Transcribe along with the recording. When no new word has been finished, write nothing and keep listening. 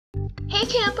Hey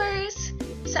campers!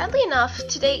 Sadly enough,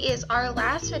 today is our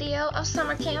last video of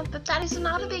summer camp, but that is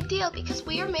not a big deal because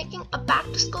we are making a back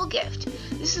to school gift.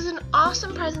 This is an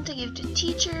awesome present to give to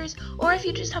teachers, or if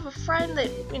you just have a friend that,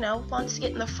 wants to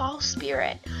get in the fall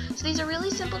spirit. So these are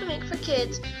really simple to make for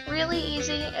kids, really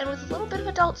easy, and with a little bit of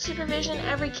adult supervision,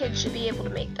 every kid should be able to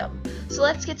make them. So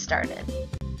let's get started.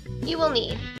 You will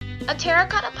need a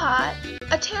terracotta pot,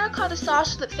 a terracotta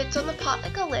saucer that fits on the pot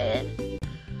like a lid,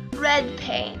 red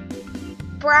paint,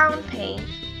 brown paint,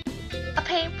 a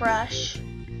paintbrush,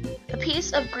 a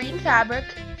piece of green fabric,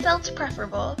 felt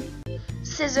preferable,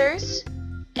 scissors,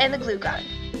 and a glue gun.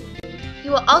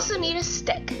 You will also need a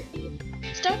stick.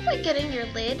 Start by getting your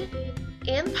lid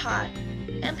and pot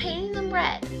and painting them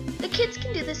red. The kids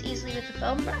can do this easily with a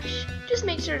foam brush. Just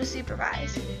make sure to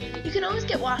supervise. You can always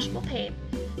get washable paint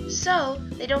so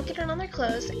they don't get it on their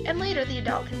clothes and later the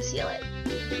adult can seal it.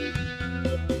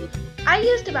 I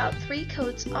used about 3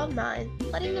 coats on mine,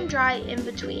 letting them dry in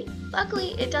between.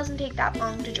 Luckily, it doesn't take that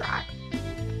long to dry.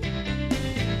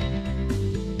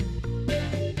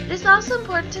 It is also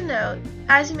important to note,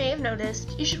 as you may have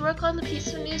noticed, you should work on the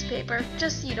piece of newspaper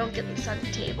just so you don't get this on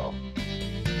the table.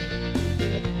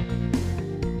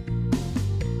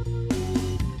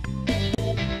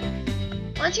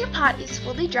 Once your pot is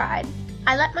fully dried,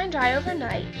 I let mine dry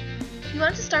overnight. You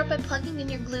want to start by plugging in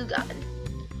your glue gun.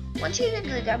 Once you have your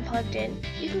glue gun plugged in,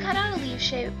 you can cut out a leaf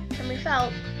shape from your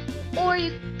felt, or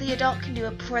the adult can do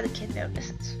it before the kid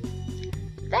notices.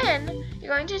 Then,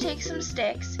 you're going to take some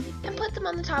sticks and put them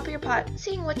on the top of your pot,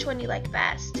 seeing which one you like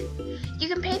best. You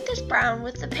can paint this brown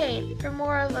with the paint for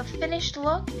more of a finished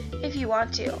look if you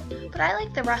want to, but I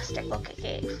like the rustic look it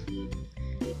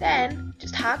gave. Then,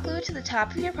 just hot glue it to the top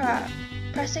of your pot,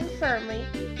 pressing firmly,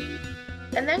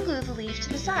 and then glue the leaf to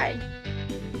the side.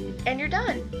 And you're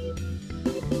done!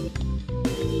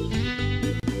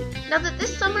 Now that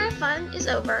this summer of fun is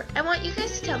over, I want you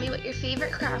guys to tell me what your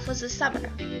favorite craft was this summer.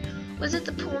 Was it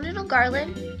the pool noodle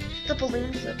garland, the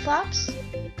balloon flip-flops,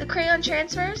 the crayon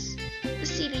transfers, the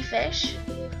CD fish,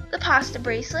 the pasta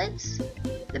bracelets,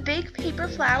 the big paper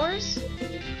flowers,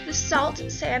 the salt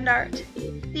sand art,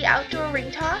 the outdoor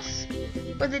ring toss,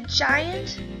 or the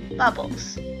giant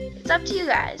bubbles? It's up to you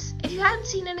guys. If you haven't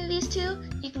seen any of these two,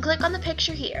 you can click on the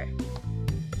picture here.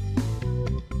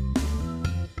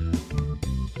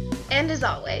 And as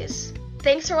always,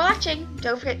 thanks for watching.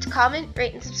 Don't forget to comment,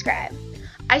 rate, and subscribe.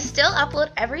 I still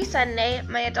upload every Sunday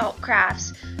my adult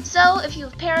crafts, so if you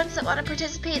have parents that want to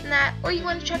participate in that, or you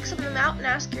want to check some of them out and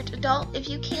ask your adult if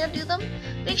you can do them,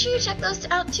 make sure you check those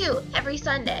out too, every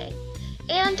Sunday.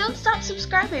 And don't stop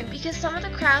subscribing because some of the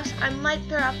crafts I might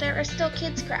throw out there are still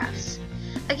kids' crafts.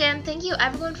 Again, thank you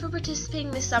everyone for participating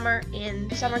this summer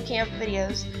in summer camp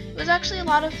videos. It was actually a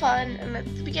lot of fun, and at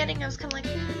the beginning I was kind of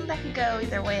like, that could go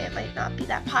either way, it might not be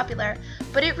that popular,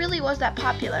 but it really was that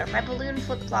popular. My balloon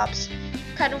flip-flops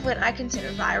kind of went, I consider,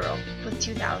 viral with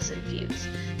 2,000 views.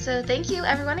 So thank you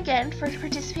everyone again for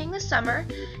participating this summer,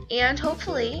 and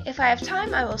hopefully, if I have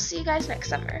time, I will see you guys next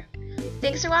summer.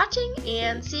 Thanks for watching,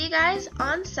 and see you guys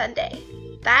on Sunday.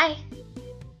 Bye!